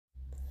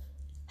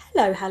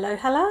Hello, hello,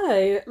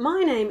 hello. My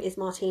name is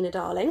Martina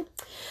Darling,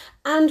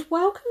 and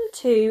welcome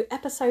to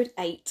episode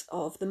 8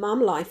 of the Mum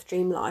Life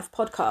Dream Life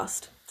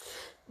podcast.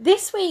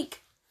 This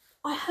week,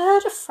 I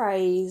heard a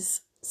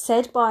phrase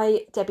said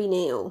by Debbie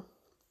Neal,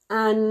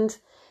 and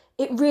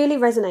it really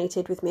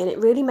resonated with me, and it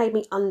really made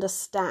me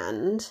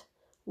understand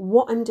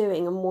what I'm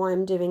doing and why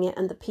I'm doing it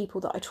and the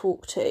people that I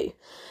talk to.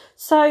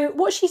 So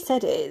what she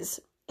said is,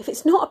 if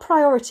it's not a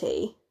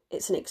priority,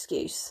 it's an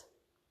excuse.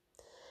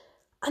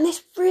 And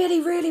this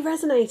really, really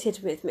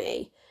resonated with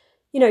me.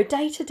 You know,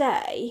 day to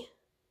day,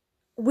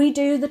 we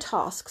do the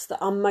tasks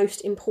that are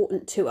most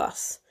important to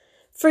us.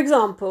 For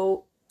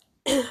example,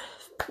 I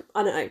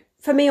don't know,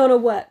 for me on a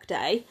work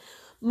day,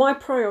 my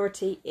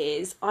priority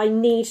is I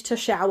need to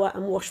shower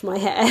and wash my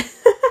hair.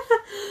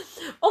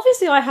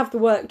 Obviously, I have the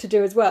work to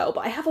do as well,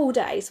 but I have all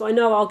day, so I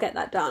know I'll get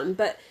that done.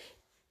 But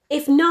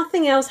if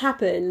nothing else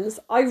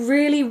happens, I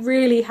really,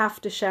 really have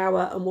to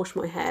shower and wash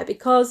my hair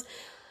because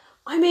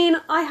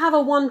I have a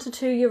 1 to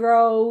 2 year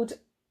old.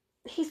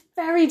 He's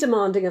very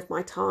demanding of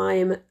my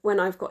time when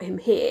I've got him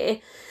here.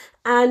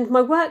 And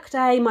my work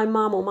day, my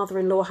mum or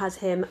mother-in-law has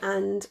him,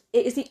 and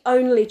it is the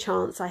only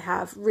chance I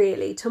have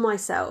really to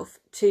myself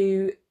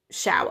to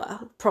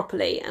shower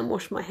properly and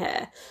wash my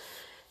hair.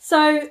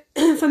 So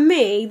for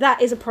me,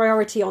 that is a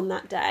priority on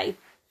that day.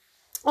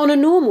 On a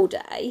normal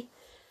day,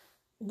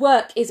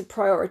 work is a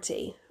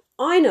priority.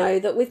 I know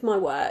that with my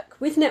work,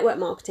 with network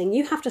marketing,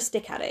 you have to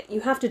stick at it.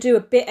 You have to do a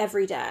bit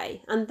every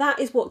day. And that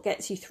is what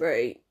gets you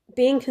through.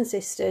 Being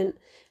consistent,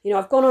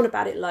 I've gone on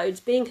about it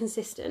loads. Being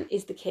consistent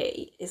is the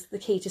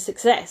key to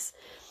success.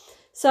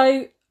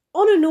 So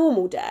on a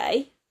normal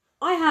day,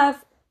 I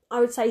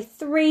would say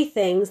 3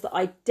 things that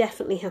I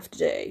definitely have to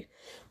do.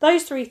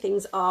 Those 3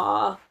 things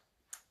are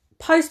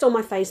post on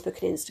my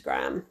Facebook and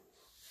Instagram,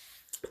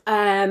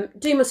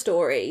 do my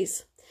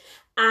stories,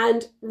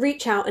 and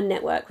reach out and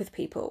network with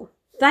people.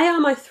 They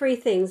are my 3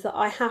 things that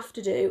I have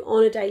to do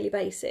on a daily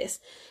basis,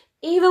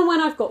 even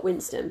when I've got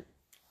Winston.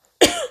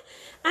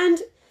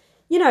 And,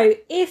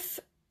 if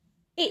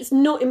it's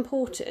not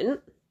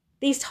important,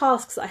 these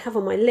tasks that I have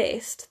on my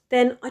list,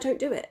 then I don't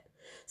do it.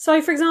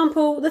 So, for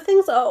example, the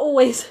things that are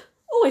always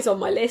on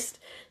my list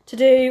to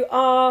do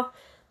are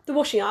the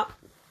washing up.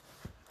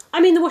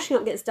 The washing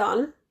up gets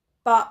done,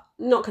 but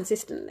not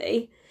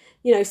consistently.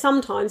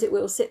 Sometimes it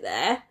will sit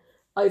there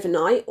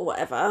overnight or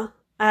whatever.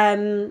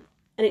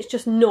 And it's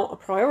just not a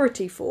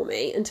priority for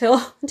me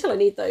until I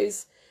need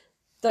those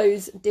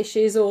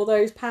dishes or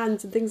those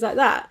pans and things like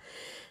that.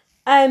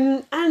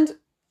 And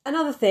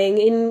another thing,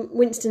 in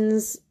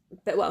Winston's,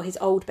 his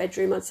old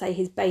bedroom, I'd say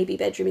his baby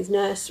bedroom, his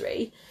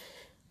nursery,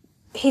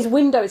 his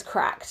window is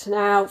cracked.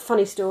 Now,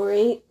 funny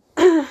story,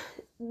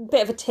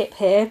 bit of a tip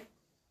here.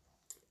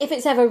 If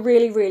it's ever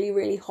really, really,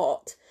 really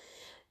hot,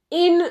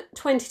 in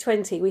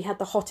 2020, we had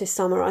the hottest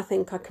summer I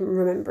think I can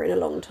remember in a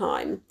long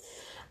time.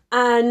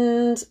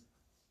 And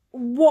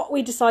what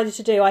we decided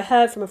to do, I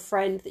heard from a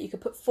friend that you could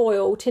put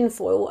tin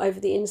foil over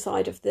the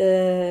inside of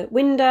the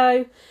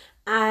window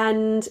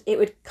and it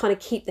would kind of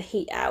keep the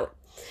heat out,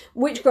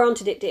 which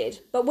granted it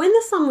did. But when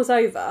the sun was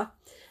over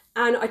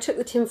and I took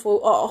the tin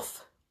foil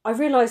off, I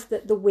realised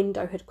that the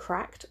window had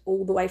cracked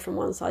all the way from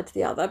one side to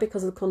the other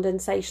because of the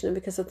condensation and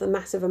because of the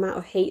massive amount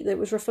of heat that it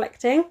was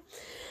reflecting.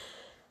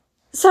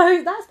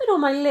 So that's been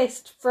on my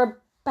list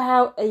for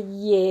about a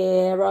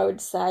year, I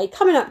would say,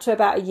 coming up to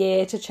about a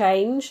year to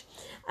change.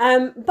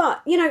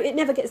 But, it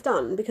never gets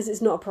done because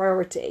it's not a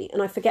priority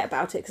and I forget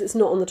about it because it's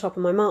not on the top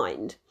of my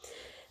mind.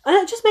 And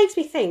it just makes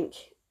me think,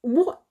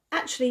 what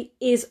actually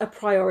is a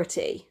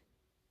priority?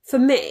 For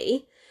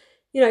me,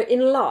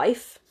 in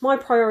life, my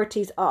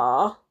priorities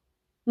are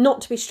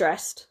not to be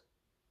stressed.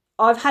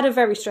 I've had a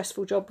very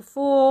stressful job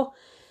before.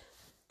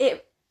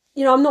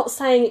 I'm not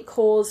saying it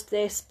caused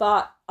this,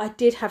 but I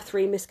did have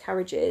 3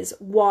 miscarriages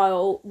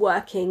while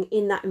working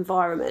in that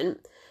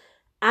environment.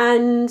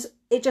 And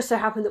it just so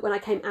happened that when I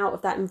came out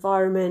of that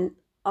environment,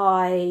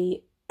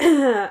 I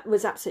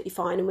was absolutely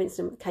fine and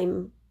Winston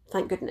came,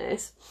 thank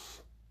goodness.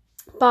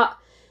 But,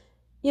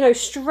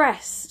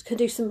 stress can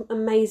do some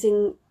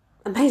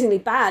amazingly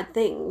bad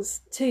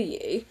things to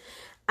you.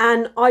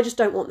 And I just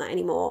don't want that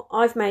anymore.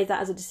 I've made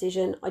that as a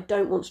decision. I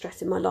don't want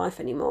stress in my life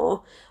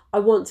anymore. I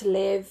want to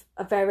live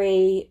a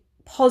very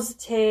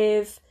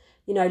positive,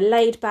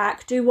 laid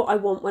back, do what I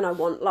want when I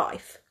want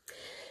life.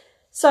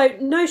 So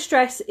no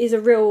stress is a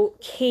real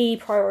key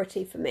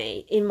priority for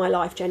me in my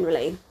life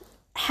generally.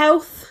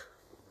 Health.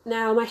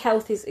 Now, my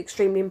health is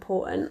extremely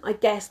important. I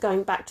guess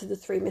going back to the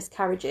 3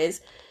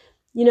 miscarriages,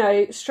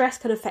 stress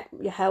can affect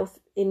your health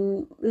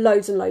in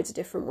loads and loads of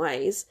different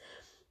ways.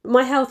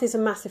 My health is a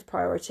massive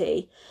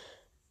priority.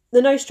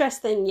 The no stress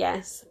thing,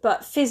 yes,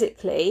 but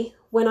physically,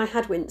 when I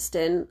had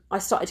Winston, I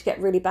started to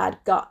get really bad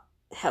gut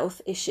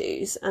health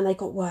issues and they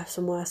got worse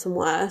and worse and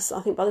worse. I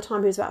think by the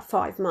time he was about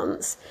 5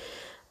 months,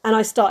 and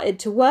I started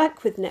to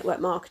work with network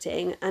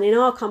marketing, and in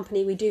our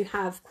company we do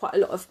have quite a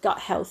lot of gut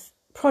health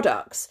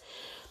products.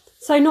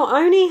 So not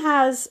only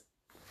has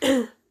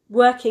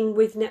working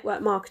with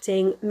network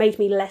marketing made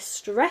me less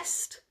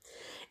stressed,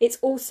 it's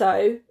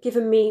also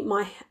given me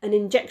an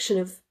injection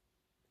of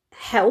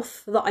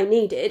health that I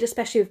needed,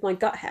 especially with my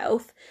gut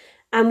health.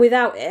 And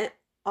without it,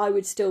 I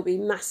would still be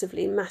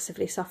massively,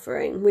 massively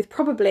suffering with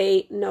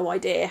probably no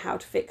idea how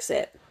to fix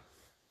it.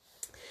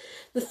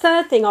 The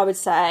third thing I would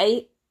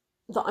say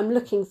that I'm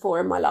looking for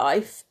in my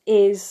life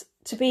is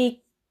to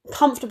be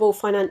comfortable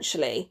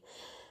financially.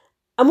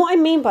 And what I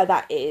mean by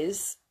that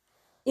is,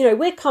 you know,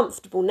 we're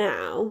comfortable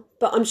now,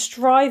 but I'm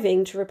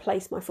striving to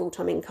replace my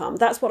full-time income.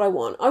 That's what I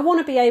want. I want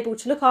to be able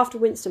to look after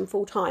Winston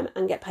full-time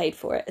and get paid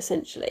for it,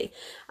 essentially.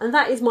 And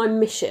that is my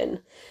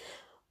mission.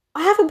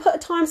 I haven't put a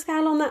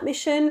timescale on that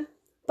mission,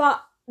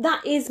 but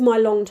that is my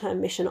long-term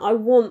mission. I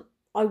want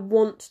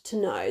to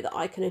know that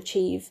I can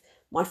achieve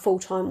my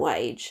full-time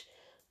wage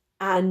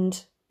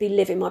and be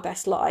living my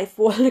best life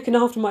while looking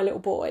after my little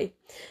boy.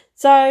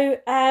 So,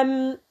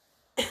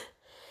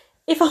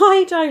 if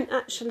I don't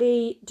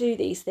actually do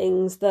these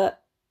things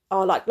that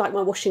are like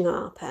my washing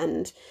up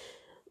and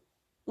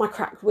my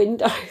cracked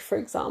window, for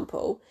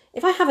example,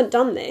 if I haven't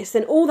done this,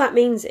 then all that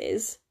means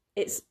is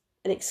it's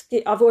an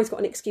excuse. I've always got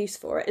an excuse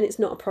for it, and it's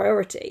not a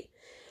priority.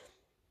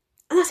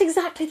 And that's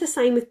exactly the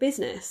same with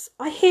business.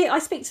 I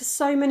speak to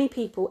so many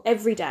people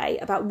every day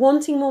about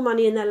wanting more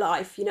money in their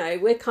life. You know,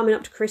 we're coming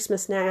up to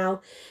Christmas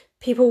now.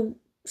 People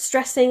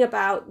stressing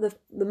about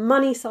the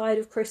money side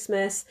of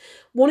Christmas,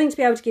 wanting to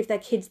be able to give their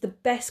kids the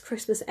best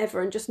Christmas ever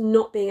and just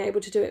not being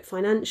able to do it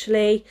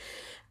financially.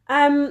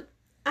 And,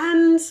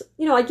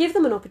 you know, I give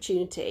them an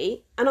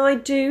opportunity and I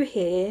do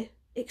hear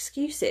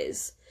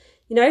excuses,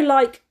 you know,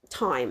 like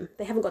time.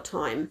 They haven't got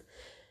time.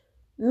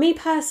 Me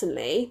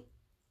personally,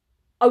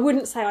 I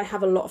wouldn't say I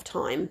have a lot of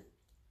time.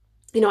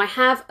 You know, I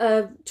have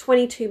a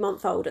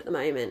 22-month-old at the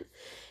moment.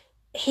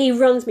 He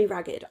runs me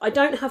ragged. I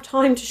don't have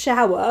time to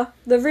shower.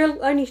 The real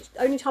only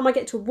time I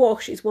get to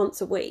wash is once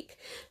a week.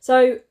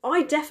 So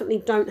I definitely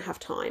don't have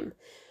time.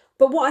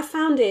 But what I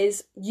found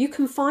is you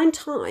can find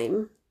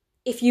time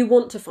if you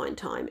want to find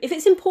time. If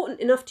it's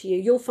important enough to you,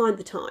 you'll find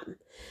the time.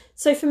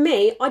 So for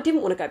me, I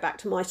didn't want to go back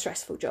to my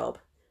stressful job.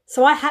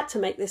 So I had to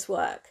make this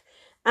work.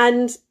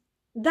 And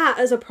that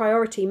as a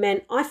priority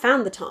meant I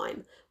found the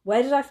time.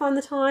 Where did I find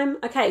the time?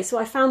 Okay, so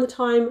I found the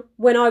time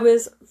when I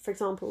was, for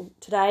example,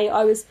 today,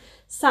 I was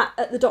sat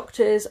at the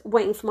doctor's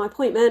waiting for my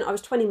appointment. I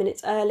was 20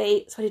 minutes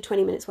early, so I did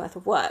 20 minutes worth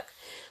of work.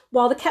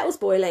 While the kettle's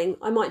boiling,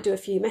 I might do a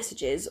few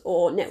messages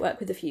or network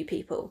with a few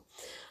people.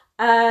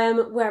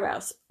 Where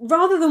else?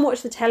 Rather than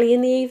watch the telly in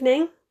the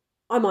evening,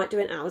 I might do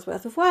an hour's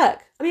worth of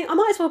work. I mean, I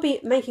might as well be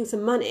making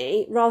some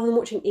money rather than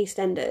watching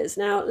EastEnders.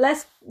 Now,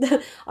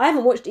 I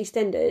haven't watched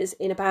EastEnders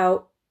in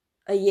about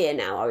a year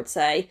now, I would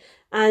say.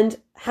 And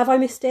have I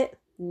missed it?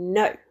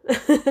 No.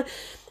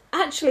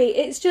 Actually,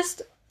 it's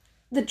just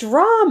the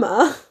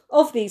drama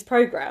of these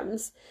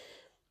programs.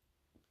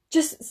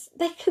 Just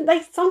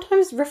they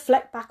sometimes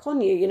reflect back on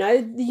you. You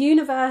know, the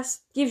universe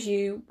gives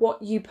you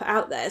what you put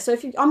out there. So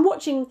if I'm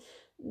watching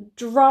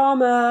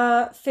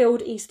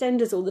drama-filled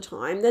EastEnders all the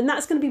time, then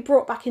that's going to be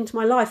brought back into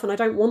my life, and I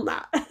don't want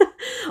that.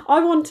 I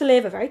want to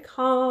live a very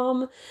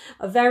calm,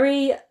 a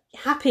very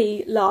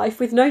happy life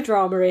with no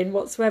drama in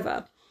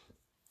whatsoever.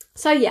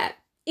 So yeah,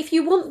 if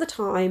you want the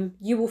time,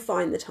 you will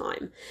find the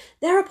time.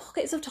 There are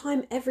pockets of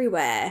time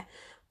everywhere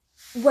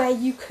where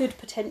you could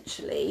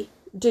potentially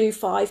do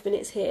 5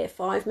 minutes here,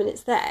 5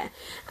 minutes there.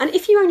 And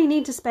if you only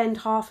need to spend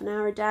half an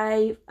hour a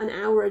day, an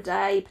hour a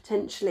day,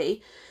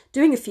 potentially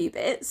doing a few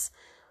bits,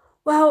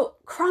 well,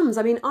 crumbs.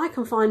 I mean, I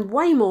can find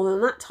way more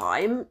than that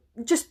time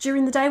just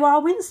during the day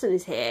while Winston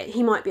is here.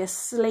 He might be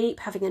asleep,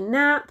 having a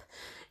nap.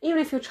 Even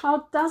if your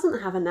child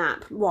doesn't have a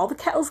nap while the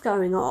kettle's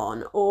going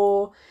on,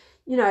 or,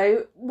 you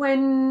know,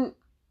 when,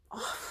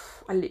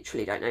 I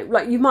literally don't know,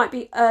 like you might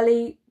be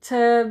early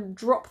to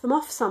drop them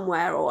off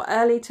somewhere or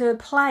early to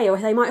play, or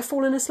they might have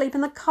fallen asleep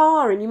in the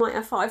car and you might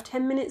have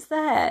 5-10 minutes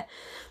there.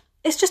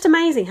 It's just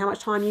amazing how much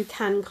time you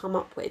can come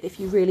up with if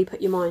you really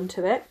put your mind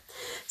to it.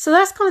 So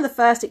that's kind of the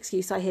first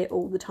excuse I hear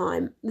all the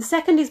time. The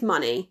second is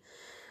money.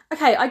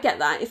 Okay, I get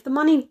that. If the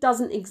money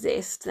doesn't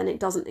exist, then it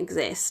doesn't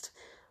exist.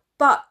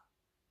 But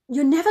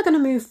you're never going to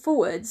move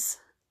forwards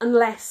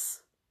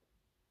unless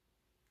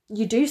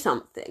you do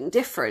something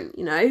different,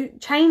 you know.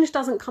 Change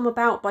doesn't come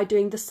about by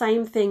doing the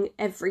same thing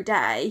every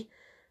day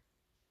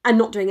and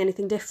not doing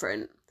anything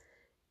different.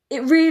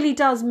 It really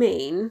does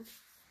mean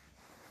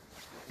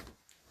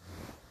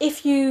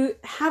if you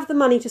have the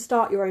money to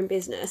start your own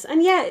business,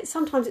 and yeah,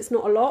 sometimes it's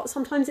not a lot,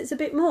 sometimes it's a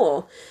bit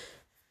more,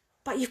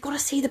 but you've got to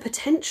see the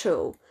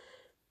potential.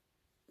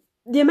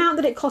 The amount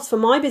that it costs for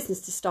my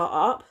business to start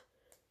up,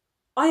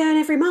 I earn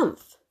every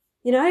month,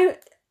 you know.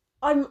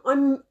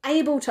 I'm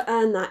able to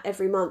earn that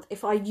every month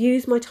if I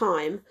use my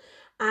time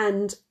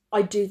and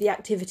I do the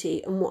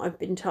activity and what I've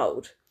been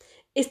told.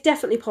 It's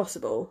definitely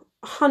possible,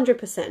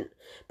 100%.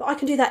 But I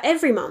can do that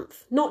every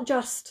month, not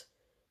just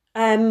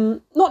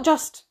 1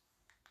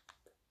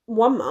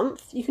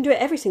 month. You can do it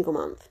every single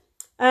month.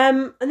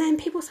 And then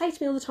people say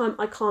to me all the time,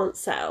 I can't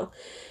sell.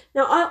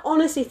 Now, I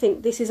honestly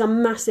think this is a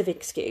massive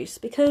excuse,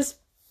 because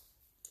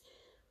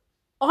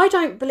I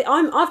don't believe,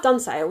 I've done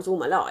sales all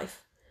my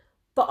life.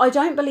 But I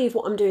don't believe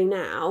what I'm doing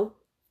now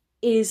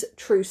is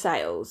true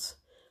sales.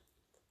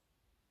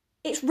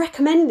 it's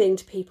recommending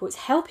to people, it's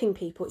helping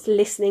people, it's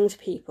listening to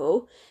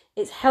people,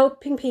 it's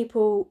helping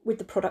people with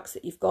the products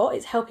that you've got,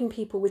 it's helping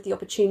people with the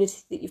opportunity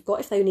that you've got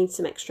if they need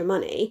some extra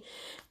money.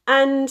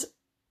 And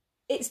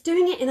it's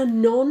doing it in a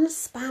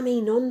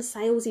non-spammy,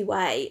 non-salesy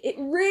way. It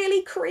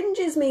really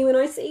cringes me when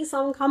I see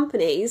some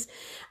companies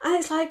and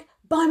it's like,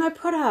 buy my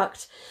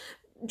product,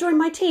 join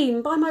my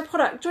team, buy my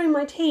product, join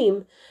my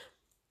team.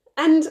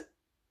 And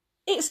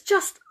it's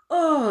just,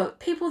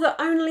 people that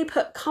only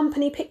put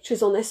company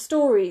pictures on their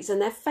stories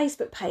and their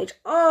Facebook page.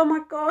 Oh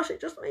my gosh,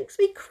 it just makes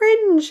me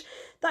cringe.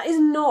 That is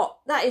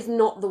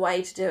not the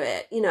way to do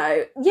it. You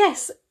know,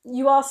 yes,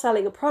 you are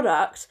selling a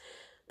product,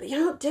 but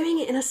you're not doing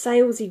it in a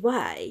salesy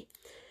way.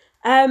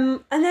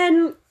 And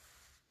then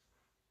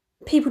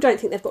people don't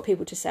think they've got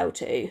people to sell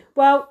to.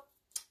 Well,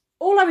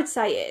 all I would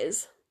say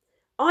is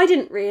I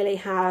didn't really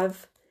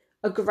have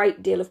a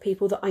great deal of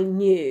people that I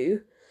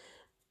knew.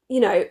 You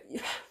know,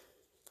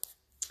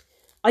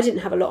 I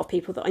didn't have a lot of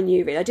people that I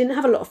knew, really. I didn't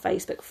have a lot of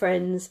Facebook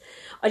friends.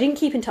 I didn't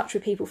keep in touch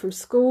with people from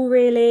school,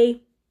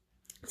 really.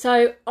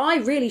 So I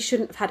really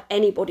shouldn't have had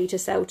anybody to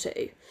sell to.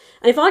 And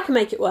if I can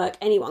make it work,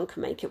 anyone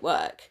can make it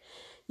work,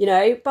 you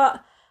know.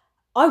 But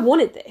I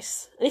wanted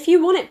this. And if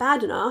you want it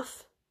bad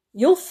enough,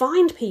 you'll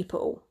find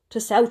people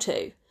to sell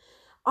to.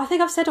 I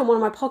think I've said on one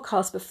of my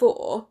podcasts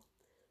before,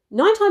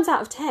 9 times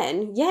out of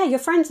 10, yeah, your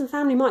friends and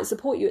family might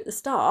support you at the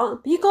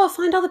start, but you've got to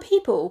find other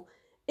people.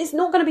 It's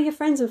not going to be your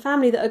friends and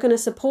family that are going to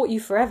support you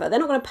forever. They're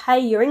not going to pay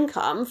your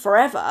income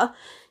forever.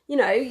 You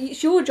know,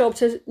 it's your job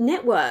to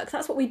network.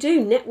 That's what we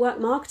do, network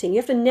marketing. You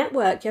have to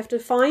network. You have to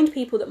find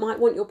people that might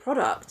want your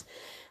product.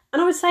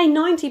 And I would say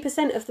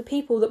 90% of the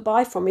people that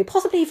buy from me,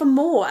 possibly even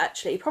more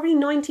actually, probably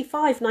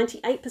 95,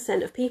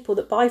 98% of people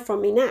that buy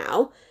from me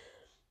now,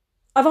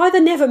 I've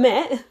either never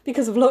met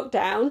because of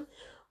lockdown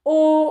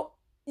or,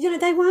 you know,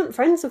 they weren't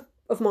friends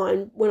of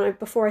mine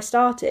before I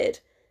started.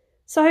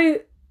 So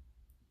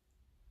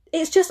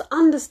it's just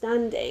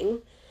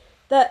understanding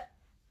that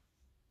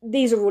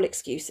these are all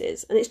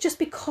excuses, and it's just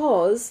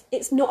because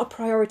it's not a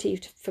priority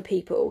for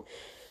people.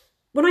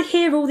 When I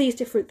hear all these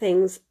different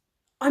things,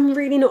 I'm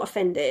really not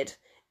offended.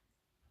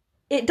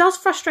 It does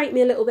frustrate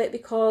me a little bit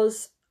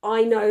because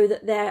I know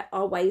that there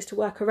are ways to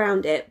work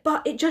around it,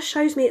 but it just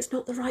shows me it's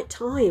not the right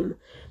time.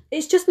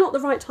 It's just not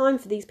the right time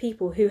for these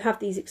people who have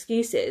these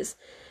excuses.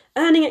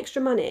 Earning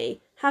extra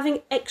money, having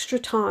extra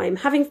time,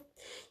 having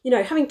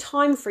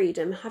time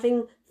freedom,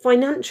 having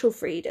financial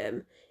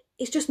freedom,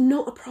 it's just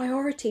not a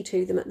priority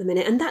to them at the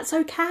minute, and that's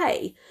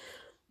okay.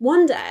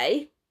 One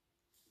day,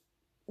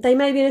 they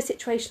may be in a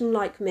situation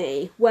like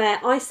me where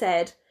I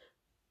said,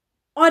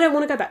 I don't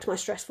want to go back to my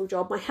stressful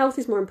job. My health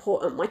is more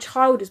important. My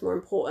child is more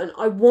important.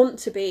 I want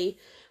to be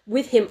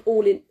with him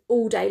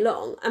all day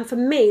long. And for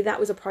me, that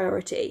was a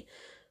priority.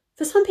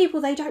 For some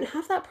people, they don't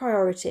have that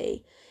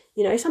priority.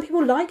 You know, some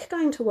people like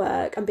going to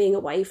work and being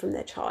away from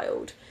their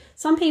child.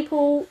 Some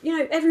people, you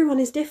know, everyone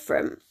is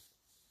different.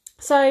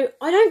 So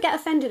I don't get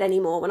offended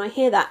anymore when I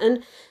hear that.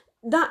 And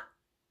that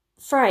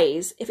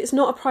phrase, if it's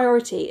not a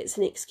priority, it's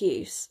an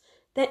excuse,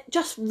 that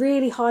just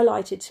really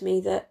highlighted to me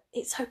that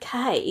it's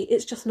okay.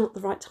 It's just not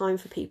the right time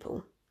for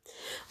people.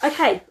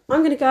 Okay, I'm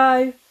going to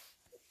go.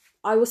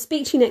 I will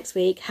speak to you next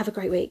week. Have a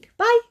great week. Bye.